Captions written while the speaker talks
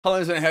Hello,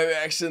 it's been heavy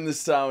action.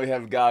 This time we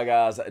have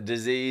Gaga's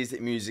Disease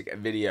music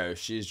video.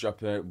 She's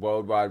dropping a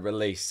worldwide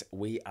release.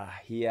 We are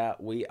here.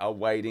 We are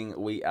waiting.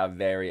 We are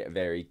very,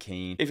 very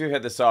keen. If you've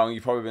heard the song,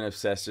 you've probably been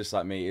obsessed just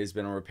like me. It has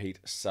been on repeat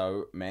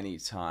so many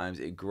times.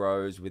 It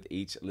grows with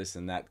each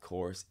listen. That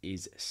chorus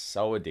is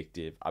so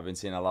addictive. I've been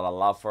seeing a lot of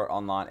love for it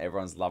online.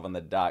 Everyone's loving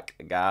the Dark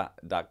Gaga,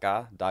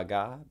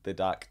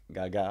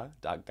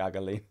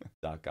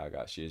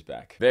 she is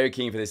back. Very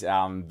keen for this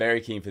album.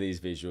 Very keen for these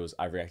visuals.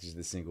 I've reacted to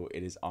the single.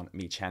 It is on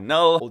me channel.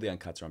 All the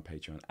uncuts are on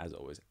Patreon, as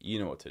always. You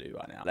know what to do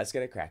right now. Let's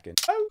get it cracking.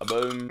 Oh,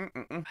 boom.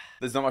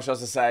 There's not much else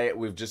to say.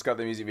 We've just got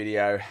the music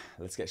video.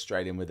 Let's get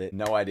straight in with it.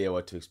 No idea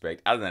what to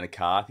expect other than a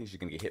car. I think she's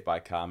gonna get hit by a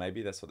car,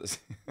 maybe. That's what this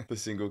the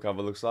single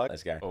cover looks like.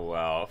 Let's go. Oh,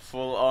 wow.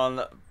 Full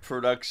on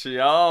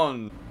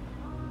production.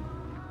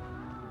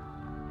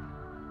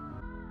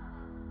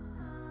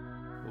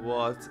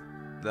 What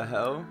the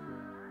hell?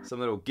 Some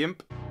little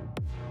gimp.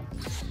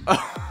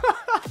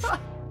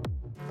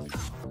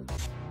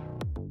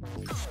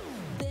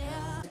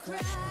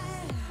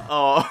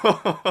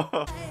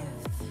 Oh.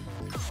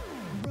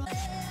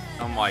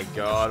 Oh my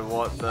god,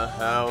 what the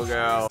hell,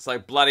 girl? It's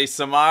like bloody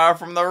Samara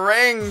from The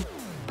Ring.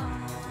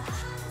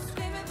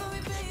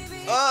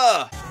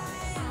 Ugh.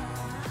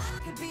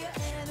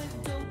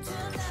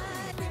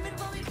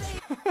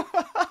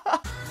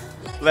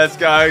 Let's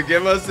go,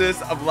 give us this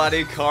a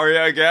bloody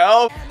choreo,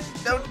 girl.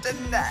 Don't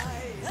deny.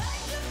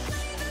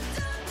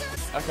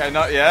 Okay,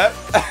 not yet.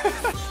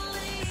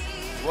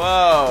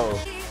 Whoa.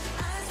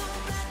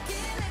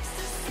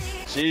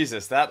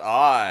 Jesus, that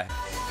eye.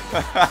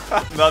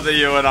 Not that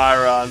you and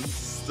I run.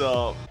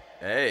 Stop.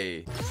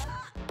 Hey.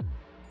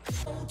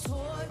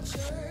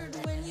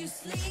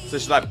 So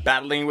she's like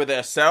battling with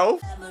herself?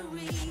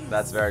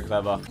 That's very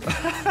clever.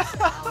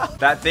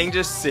 That thing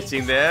just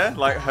sitting there,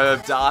 like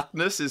her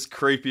darkness is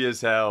creepy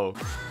as hell.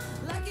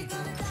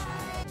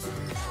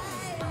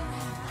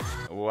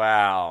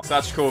 Wow.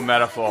 Such cool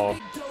metaphor.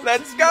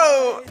 Let's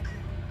go!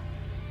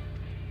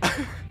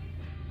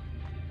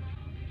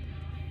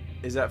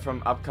 Is that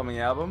from upcoming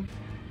album?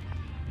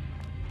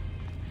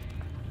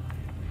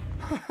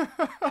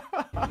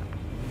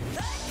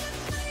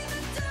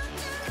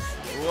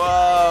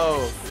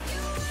 Whoa!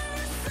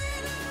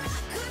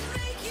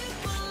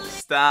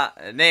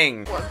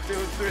 Starting. 1, 2,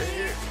 3.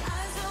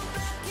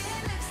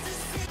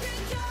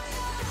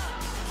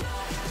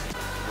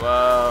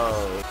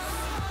 Whoa!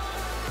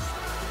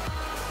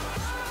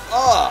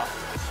 Oh!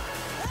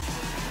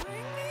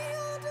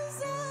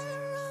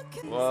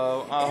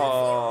 Whoa,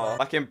 oh,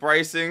 like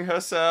embracing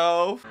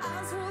herself.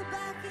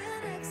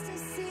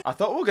 I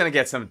thought we were gonna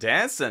get some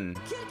dancing.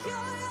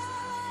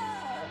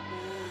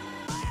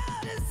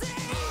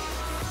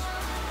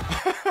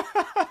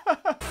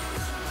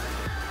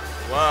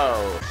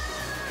 Whoa.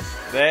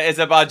 There is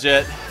a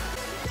budget.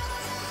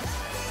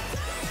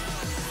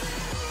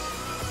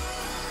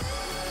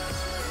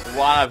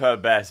 One of her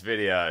best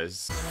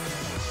videos.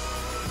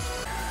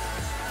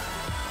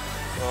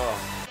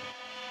 Oh.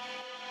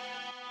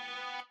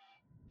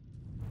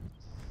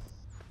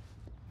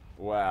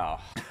 Wow.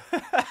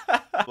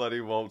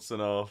 Bloody waltzing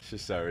off.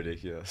 She's so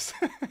ridiculous.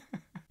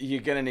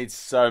 You're gonna need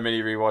so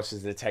many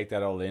rewatches to take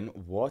that all in.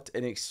 What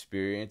an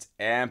experience.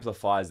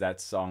 Amplifies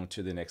that song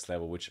to the next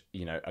level, which,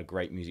 you know, a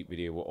great music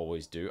video will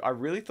always do. I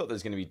really thought there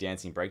was gonna be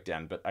dancing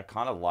breakdown, but I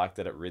kind of liked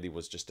that it really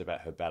was just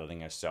about her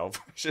battling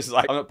herself. She's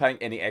like, I'm not paying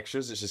any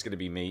extras, it's just gonna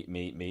be me,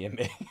 and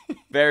me.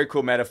 Very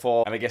cool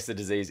metaphor. And I guess the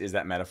disease is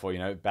that metaphor, you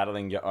know,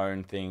 battling your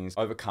own things,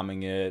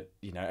 overcoming it,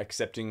 you know,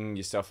 accepting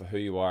yourself for who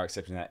you are,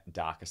 accepting that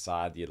darker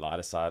side, the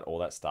lighter side, all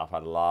that stuff. I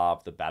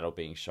love the battle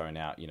being shown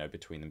out, you know,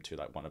 between them two,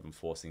 like one of them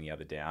forcing the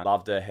other down.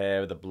 Loved her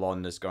hair, the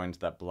blondness going to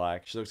that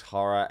black. She looks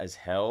horror as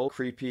hell.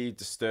 Creepy,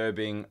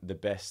 disturbing, the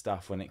best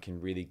stuff when it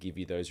can really give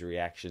you those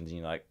reactions and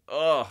you're like,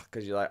 oh,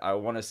 because you're like, I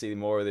want to see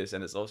more of this,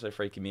 and it's also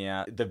freaking me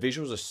out. The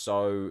visuals are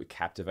so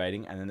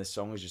captivating, and then the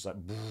song is just like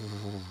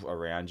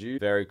around you.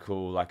 Very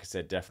cool. Like I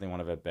said, definitely one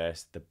of her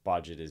best. The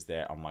budget is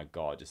there. Oh my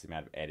god, just the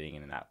amount of editing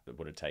and that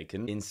would have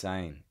taken.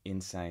 Insane,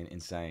 insane,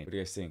 insane. What do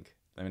you guys think?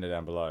 Let me know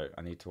down below.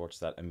 I need to watch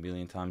that a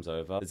million times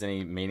over. If there's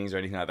any meanings or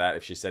anything like that,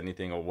 if she said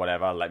anything or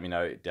whatever, let me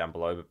know down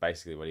below. But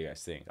basically, what do you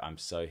guys think? I'm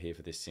so here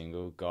for this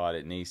single. God,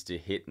 it needs to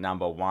hit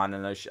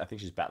 #1. I think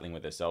she's battling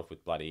with herself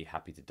with bloody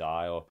Happy to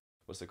Die, or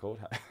what's it called?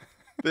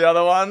 The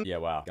other one? Yeah,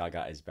 wow.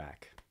 Gaga is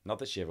back. Not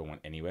that she ever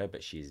went anywhere,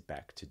 but she is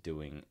back to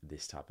doing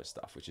this type of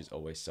stuff, which is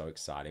always so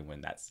exciting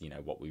when that's, you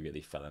know, what we really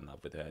fell in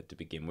love with her to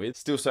begin with.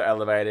 Still so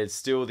elevated,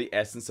 still the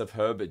essence of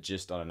her, but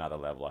just on another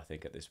level. I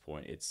think at this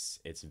point, it's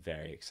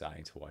very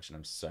exciting to watch, and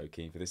I'm so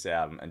keen for this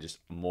album and just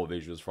more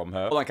visuals from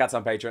her. All on Cats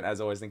on Patreon,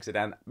 as always, links are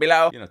down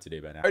below. You know what to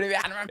do by now.